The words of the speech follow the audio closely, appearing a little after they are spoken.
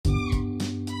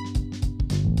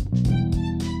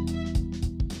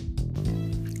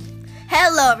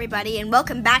Hello, everybody, and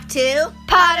welcome back to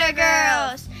Potter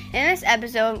Girls. In this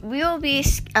episode, we will be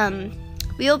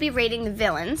rating the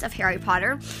villains of Harry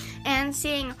Potter and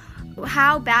seeing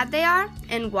how bad they are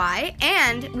and why.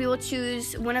 And we will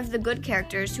choose one of the good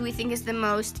characters who we think is the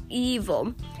most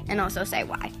evil, and also say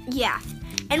why. Yeah,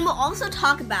 and we'll also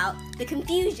talk about the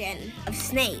confusion of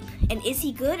Snape. And is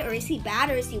he good, or is he bad,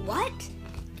 or is he what?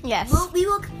 Yes. We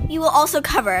will also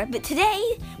cover, but today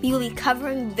we will be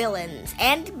covering villains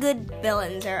and good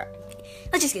villains.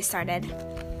 Let's just get started.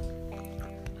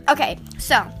 Okay,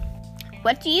 so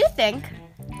what do you think?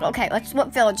 Okay, what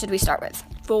villain should we start with?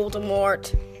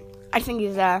 Voldemort. I think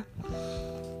he's So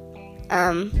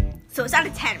it's out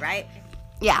of 10, right?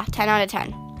 yeah, 10 out of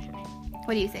 10.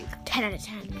 What do you think? 10 out of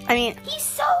 10. I mean, He's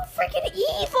so freaking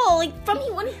evil. Like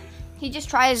he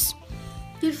just tries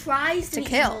he tries to be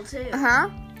kill. evil too.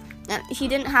 And he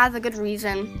didn't have a good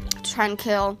reason to try and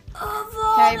kill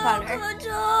Harry Potter.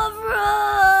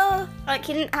 Like,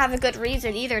 he didn't have a good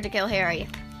reason either to kill Harry.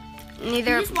 He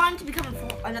just wanted to become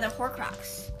another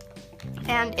Horcrux.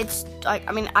 And it's like,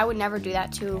 I mean, I would never do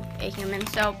that to a human.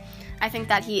 So I think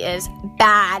that he is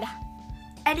bad.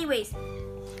 Anyways,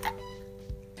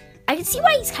 I can see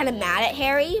why he's kind of mad at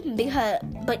Harry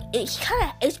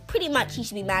it's pretty much he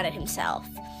should be mad at himself.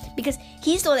 Because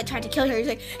he's the one that tried to kill Harry. He's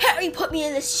like, Harry put me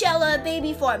in this shell of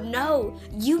baby form. No,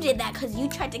 you did that because you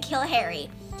tried to kill Harry.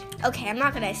 Okay, I'm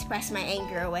not going to express my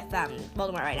anger with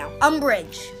Voldemort right now.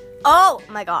 Umbridge. Oh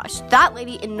my gosh, that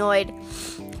lady annoyed.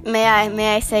 May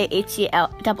I say HEL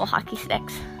double hockey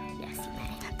sticks? Yes, you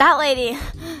may. That lady,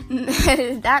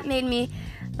 that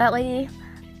lady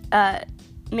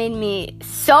made me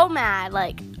so mad.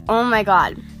 Like, oh my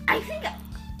god. I think,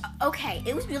 okay,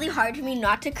 it was really hard for me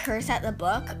not to curse at the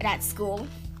book at school.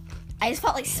 I just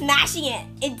felt like smashing it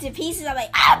into pieces. I'm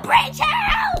like, Umbridge,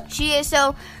 help! She is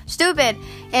so stupid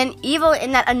and evil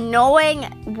in that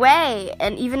annoying way.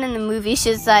 And even in the movie,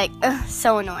 she's like,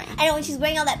 so annoying. I know, when she's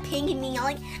wearing all that pink and being all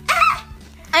like, ah!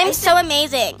 I'm so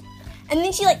amazing. And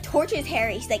then she like tortures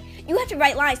Harry. She's like, you have to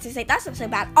write lines. She's like, that's not so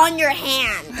bad. On your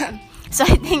hand. So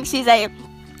I think she's a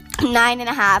 9.5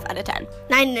 out of 10.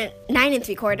 9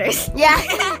 3/4.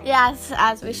 Yeah. Yes,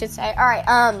 as we should say. All right,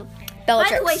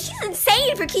 Bellatrix. By the way, she's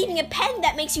insane for keeping a pen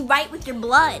that makes you write with your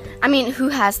blood. I mean, who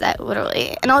has that,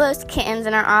 literally? And all those kittens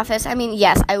in our office. I mean,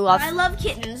 yes, I love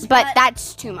kittens, but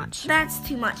that's too much. That's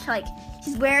too much. Like,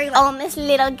 she's wearing Oh, Miss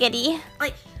Little Giddy.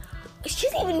 like, she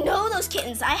doesn't even know those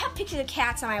kittens. I have pictures of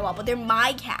cats on my wall, but they're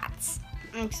my cats.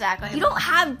 Exactly. You don't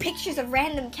have pictures of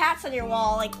random cats on your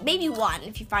wall, like maybe one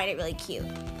if you find it really cute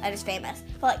that is famous.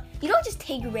 But like, you don't just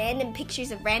take random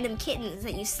pictures of random kittens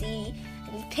that you see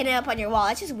and pin it up on your wall.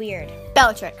 That's just weird.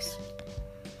 Bellatrix.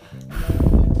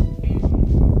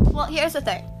 Well, here's the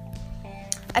thing.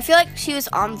 I feel like she was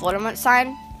on Voldemort's side,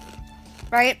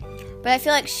 right? But I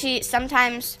feel like she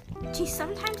sometimes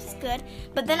is good,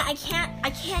 but then I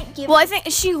can't give. Well, I think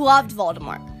she loved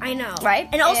Voldemort. I know, right?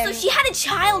 And also, she had a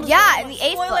child. Yeah, in the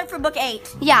 8th Spoiler book. for book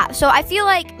 8. Yeah, so I feel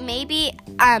like maybe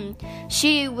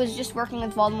she was just working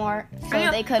with Voldemort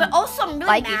so they could but also, I'm really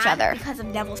like mad each other. because of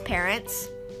Neville's parents.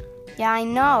 Yeah, I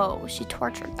know. She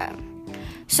tortured them.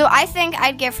 So I think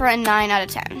I'd give her a 9 out of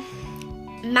 10.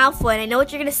 Malfoy, and I know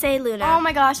what you're gonna say, Luna. Oh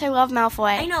my gosh, I love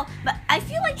Malfoy. I know, but I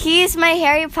feel like He's my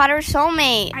Harry Potter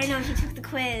soulmate. I know he took the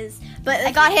quiz, but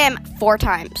I got him 4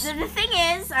 times. The thing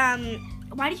is,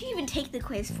 why did you even take the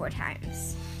quiz 4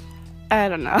 times? I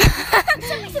don't know. For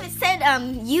some reason it said,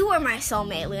 you were my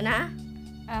soulmate, Luna.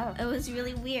 Oh. It was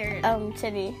really weird.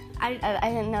 Titty. I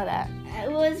didn't know that.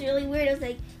 It was really weird. It was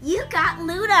like, you got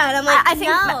Luna, and I'm like, I think,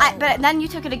 no. but then you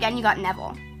took it again. You got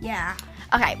Neville. Yeah.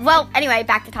 Okay. Well, anyway,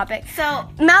 back to topic. So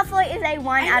Malfoy is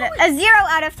a 0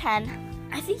 out of 10.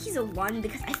 I think he's a 1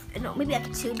 because maybe like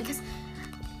a 2 because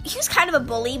he was kind of a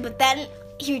bully, but then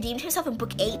he redeemed himself in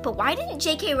book 8. But why didn't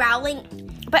J.K. Rowling?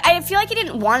 But I feel like he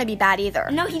didn't want to be bad either.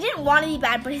 No, he didn't want to be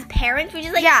bad, but his parents were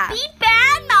just like, Yeah. be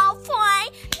bad,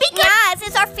 Malfoy. Yes,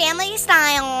 it's our family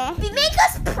style. Make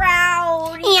us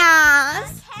proud.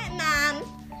 Yes. Okay, Mom.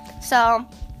 So,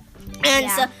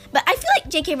 But I feel like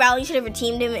J.K. Rowling should have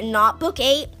redeemed him in not book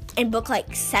 8 and book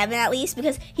 7 at least,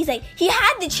 because he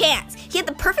had the chance. He had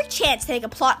the perfect chance to make a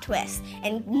plot twist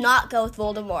and not go with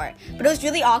Voldemort. But it was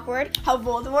really awkward how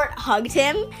Voldemort hugged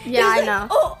him. Yeah, I know.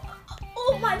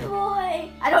 Oh my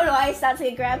boy. I don't know why he sounds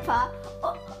like a grandpa.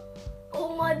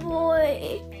 Oh my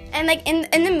boy. and like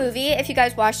in the movie, if you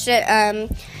guys watched it,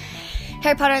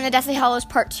 Harry Potter and the Deathly Hallows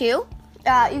Part 2, you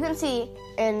can see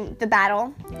in the battle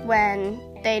when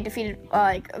they defeated,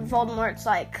 Voldemort's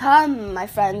like, come, my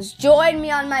friends, join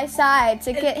me on my side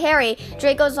to get Harry.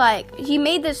 Draco's like, he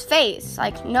made this face.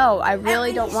 Like, no, I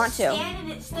really don't want to.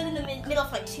 Stood in the middle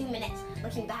for like 2 minutes,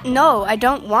 looking back. No, I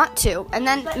don't want to. And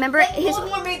then, But remember, then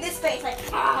Voldemort made this face, like,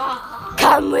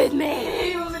 come with me.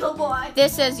 hey, you little boy.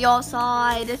 This is your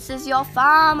side. This is your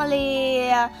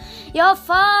family. Your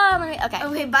family. Okay.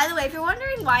 Okay, by the way, if you're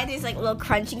wondering why there's like little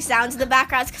crunching sounds in the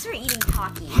background, it's because we're eating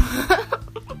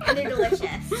Takis. And they're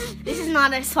delicious. This is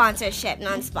not a sponsorship,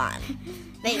 non-spawn.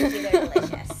 Thank you, they're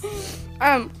delicious.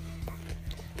 I'm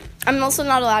also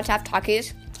not allowed to have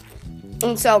Takis.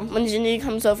 And so when Ginny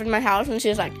comes over to my house and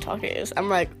she's like, Takis, I'm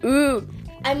like, ooh.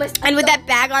 I must. And with that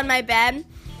bag on my bed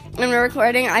and we're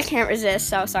recording, I can't resist.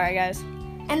 So sorry, guys.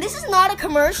 And this is not a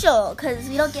commercial, because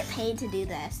we don't get paid to do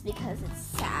this, because it's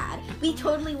sad. We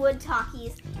totally would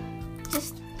Takis.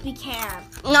 Just, we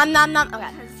can't. Nom nom nom. Okay.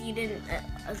 Because you didn't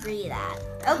agree that.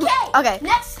 Okay. Okay.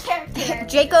 Next character.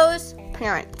 Draco's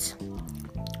parents.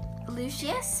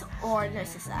 Lucius or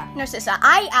Narcissa? Narcissa.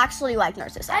 I actually like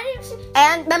Narcissa. I didn't.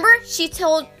 And remember, she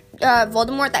told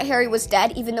Voldemort that Harry was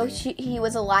dead, even though he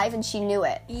was alive, and she knew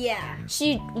it. Yeah.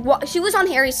 She was on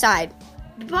Harry's side.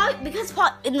 But because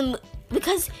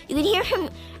you can hear him,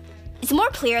 it's more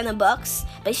clear in the books.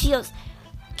 But she goes,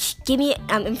 "Give me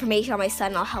information on my son,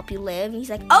 and I'll help you live." And he's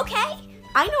like, "Okay,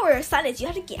 I know where your son is. You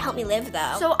have to help me live,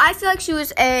 though." So I feel like she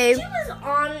was a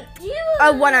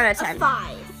 1 out of 10. A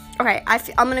 5. Okay,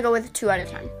 I'm gonna go with a 2 out of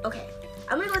 10. Okay,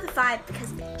 I'm gonna go with a 5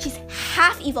 because she's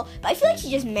half evil, but I feel like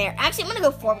she just married. Actually, I'm gonna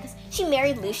go 4 because she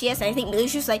married Lucius, and I think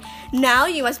Lucius was like, "Now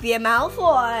you must be a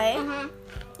Malfoy."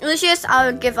 Mm-hmm. Lucius, I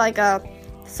would give like a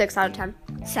 6 out of 10.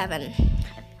 7.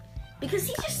 Because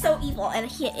he's just so evil, and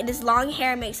his long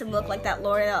hair makes him look like that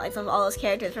Lord of, like, from all those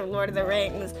characters from Lord of the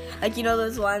Rings. Like, you know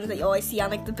those ones that you always see on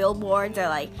like the billboards. They're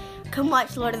like, "Come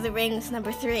watch Lord of the Rings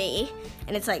 #3,"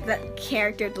 and it's like that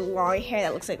character with the long hair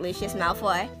that looks like Lucius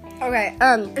Malfoy. Okay.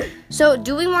 So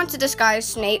do we want to disguise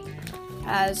Snape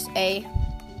as a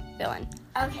villain?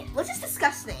 Okay, let's just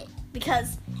discuss Snape,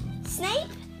 because Snape,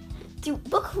 through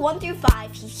book 1 through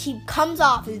 5, he comes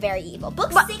off as very evil.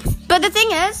 Book 6, But the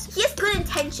thing is, he has good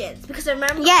intentions, because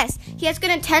remember, yes, he has good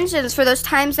intentions for those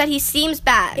times that he seems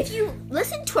bad. if you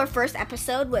listen to our first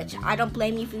episode, which I don't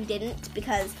blame you if you didn't,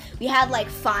 because we had like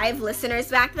 5 listeners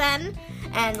back then,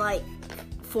 and like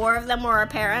 4 of them were our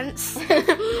parents.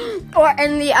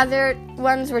 And the other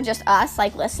ones were just us,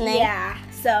 like, listening. Yeah,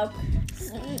 so.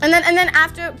 And then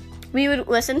after we would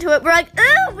listen to it, we're like,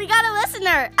 ooh, we got a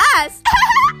listener, us.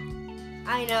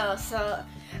 I know, so.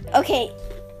 Okay.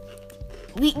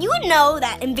 You would know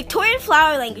that in Victorian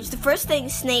flower language, the first thing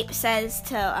Snape says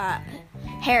to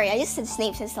Harry, I just said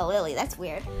Snape says to Lily, that's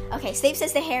weird. Okay, Snape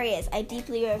says to Harry is, "I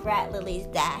deeply regret Lily's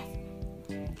death."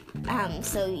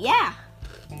 So yeah.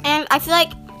 And I feel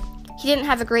like he didn't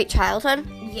have a great childhood.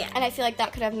 Yeah. And I feel like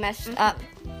that could have messed up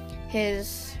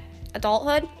his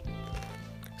adulthood.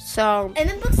 So. And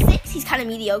then book 6, he's kind of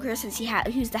mediocre since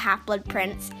he's the Half-Blood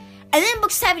Prince. And then in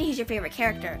book 7, he's your favorite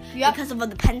character. Yep. Because of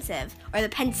the pensive, or the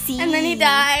pensive. And then he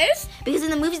dies. Because in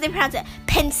the movies, they pronounce it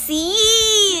pensive.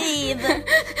 Oh,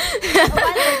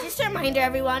 by the way, just a reminder,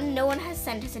 everyone, no one has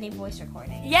sent us any voice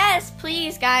recording. Yes,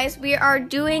 please, guys. We are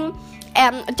doing,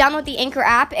 download the Anchor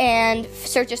app and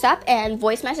search us up and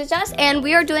voice message us. And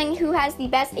we are doing Who Has the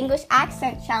Best English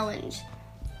Accent Challenge.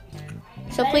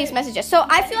 So please message us. So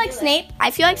I feel like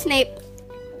Snape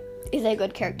is a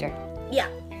good character. Yeah.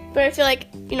 But I feel like,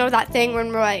 you know, that thing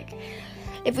when we're like,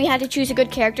 if we had to choose a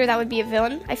good character, that would be a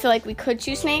villain. I feel like we could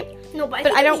choose Snape. No, but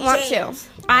I don't want to.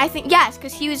 I think, yes,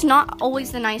 because he was not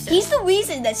always the nicest. He's the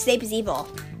reason that Snape is evil.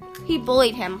 He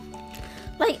bullied him.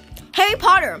 Like, Harry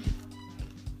Potter.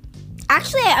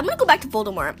 Actually, I'm going to go back to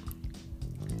Voldemort.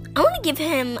 I want to give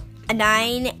him a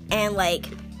 9 and, like,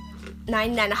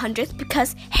 99/100th,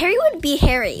 because Harry wouldn't be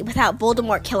Harry without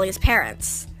Voldemort killing his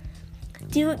parents.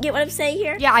 Do you get what I'm saying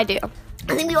here? Yeah, I do.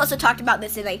 I think we also talked about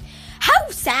this in, like, how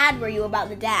sad were you about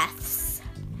the deaths?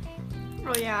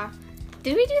 Oh, yeah.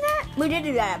 Did we do that? We did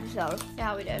do that episode.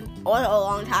 Yeah, we did. A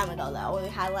long time ago, though, when we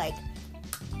had, like,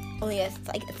 only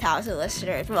 1,000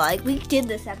 listeners. We're like, we did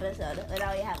this episode, and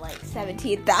now we have, like,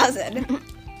 17,000.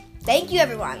 Thank you,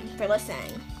 everyone, for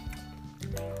listening.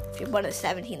 If you're one of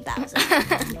 17,000.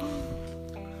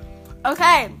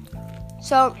 Okay.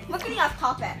 So, We're getting off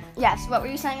topic. yes, what were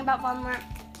you saying about Voldemort?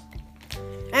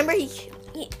 Remember,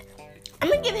 I'm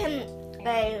going to give him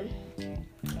a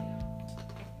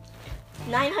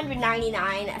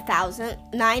 999,000,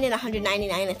 9 and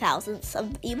 199,000ths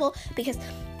of evil, because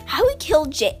how he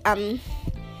killed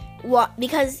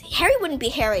because Harry wouldn't be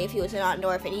Harry if he was not an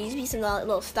orphan. He'd just be some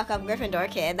little stuck-up Gryffindor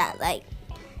kid that, like,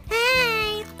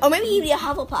 hey. Or maybe he'd be a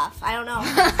Hufflepuff. I don't know.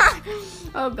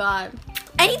 Oh, God.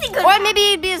 Anything could Or happen. maybe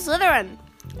he'd be a Slytherin.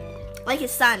 Like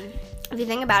his son. If you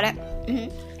think about it.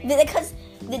 Mm-hmm. Because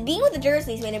being with the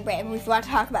Dursleys made him brave. We forgot to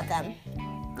talk about them.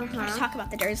 Let's talk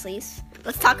about the Dursleys.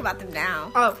 Let's talk about them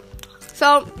now. Oh,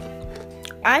 so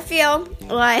I feel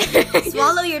like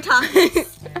Swallow your tongue.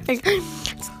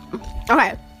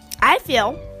 Okay, I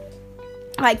feel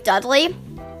like Dudley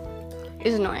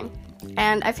is annoying,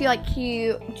 and I feel like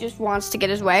he just wants to get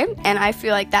his way, and I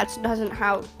feel like it's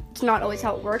not always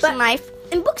how it works in life.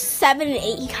 In books 7 and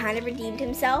 8, he kind of redeemed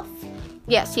himself.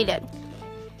 Yes, he did.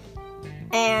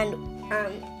 And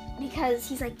because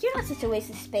he's like, you're not such a waste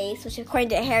of space, which according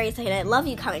to Harry is like, I love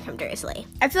you coming from Dursley.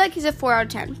 I feel like he's a 4 out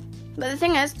of 10. But the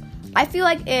thing is, I feel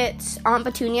like it's Aunt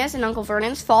Petunia's and Uncle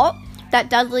Vernon's fault that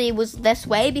Dudley was this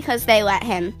way because they let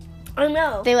him. Oh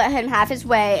no. They let him have his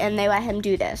way and they let him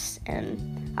do this.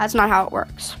 And that's not how it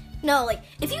works. No, like,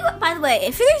 by the way,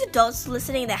 if there's adults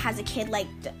listening that has a kid like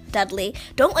Dudley,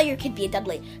 don't let your kid be a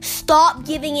Dudley. Stop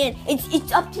giving in.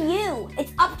 It's up to you.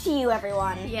 It's up to you,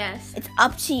 everyone. Yes. It's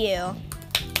up to you.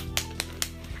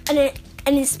 An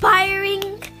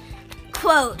inspiring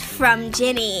quote from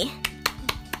Ginny.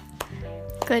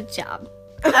 Good job.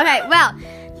 Okay, well,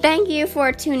 thank you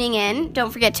for tuning in. Don't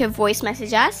forget to voice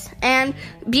message us. And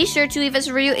be sure to leave us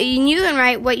a review and you can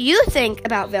write what you think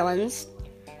about villains.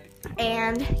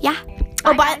 And yeah.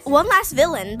 But one last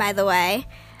villain, by the way,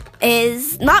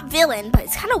 is not villain, but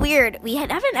it's kind of weird. We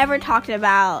haven't ever talked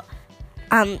about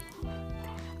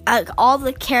all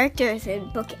the characters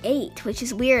in book 8, which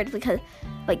is weird because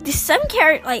there's some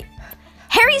character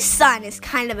Harry's son is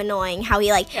kind of annoying. How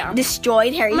he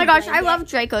destroyed Harry's. Oh my gosh, I love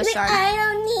Draco's son.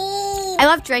 I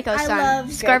love Draco's son. I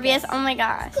love Scorpius. Oh my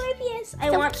gosh. Scorpius. I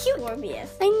want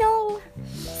Scorpius. I know.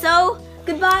 So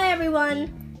goodbye,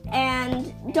 everyone.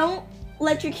 And don't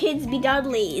let your kids be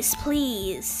Dudleys,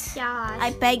 please. Yeah.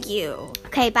 I beg you.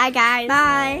 Okay, bye guys.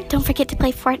 Bye. Don't forget to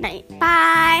play Fortnite.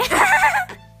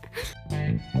 Bye.